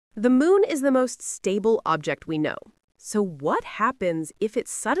The moon is the most stable object we know. So what happens if it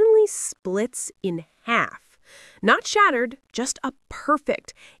suddenly splits in half? Not shattered, just a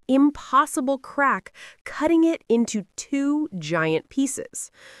perfect, impossible crack, cutting it into two giant pieces.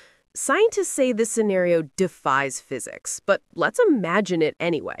 Scientists say this scenario defies physics, but let's imagine it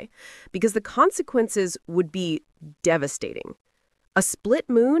anyway, because the consequences would be devastating. A split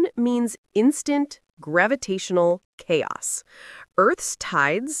moon means instant gravitational chaos. Earth's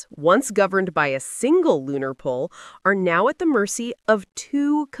tides, once governed by a single lunar pole, are now at the mercy of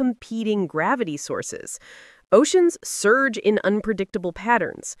two competing gravity sources. Oceans surge in unpredictable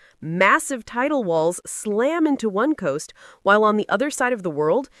patterns. Massive tidal walls slam into one coast, while on the other side of the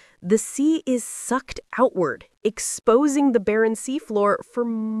world, the sea is sucked outward, exposing the barren seafloor for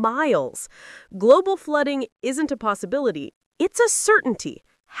miles. Global flooding isn't a possibility. It's a certainty,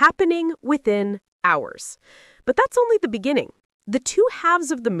 happening within hours. But that's only the beginning. The two halves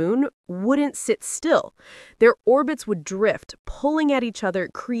of the moon wouldn't sit still. Their orbits would drift, pulling at each other,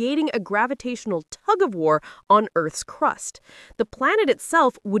 creating a gravitational tug-of-war on Earth's crust. The planet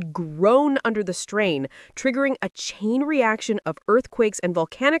itself would groan under the strain, triggering a chain reaction of earthquakes and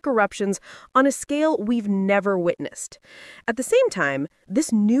volcanic eruptions on a scale we've never witnessed. At the same time,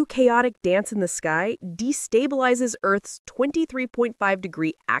 this new chaotic dance in the sky destabilizes Earth's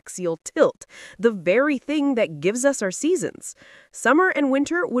 23.5-degree axial tilt, the very thing that gives us our seasons. Summer and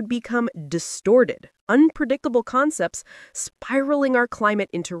winter would become distorted, unpredictable concepts spiraling our climate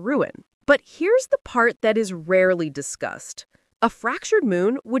into ruin. But here's the part that is rarely discussed. A fractured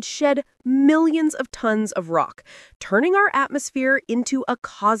moon would shed millions of tons of rock, turning our atmosphere into a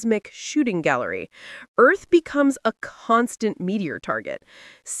cosmic shooting gallery. Earth becomes a constant meteor target.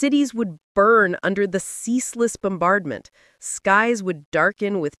 Cities would burn under the ceaseless bombardment. Skies would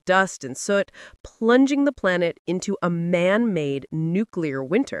darken with dust and soot, plunging the planet into a man-made nuclear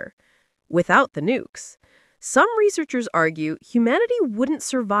winter. Without the nukes, some researchers argue humanity wouldn't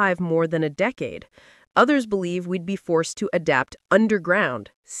survive more than a decade. Others believe we'd be forced to adapt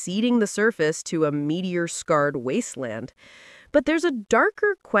underground, ceding the surface to a meteor-scarred wasteland. But there's a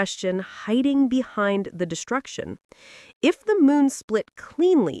darker question hiding behind the destruction. If the moon split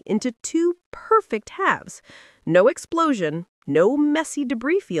cleanly into two perfect halves, no explosion, no messy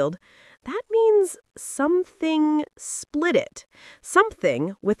debris field, that means something split it.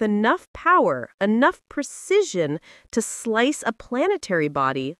 Something with enough power, enough precision to slice a planetary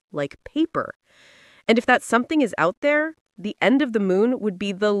body like paper. And if that something is out there, the end of the moon would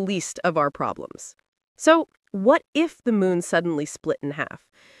be the least of our problems. So, what if the moon suddenly split in half?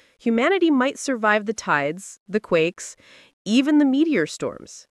 Humanity might survive the tides, the quakes, even the meteor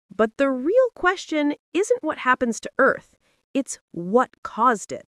storms. But the real question isn't what happens to Earth, it's what caused it.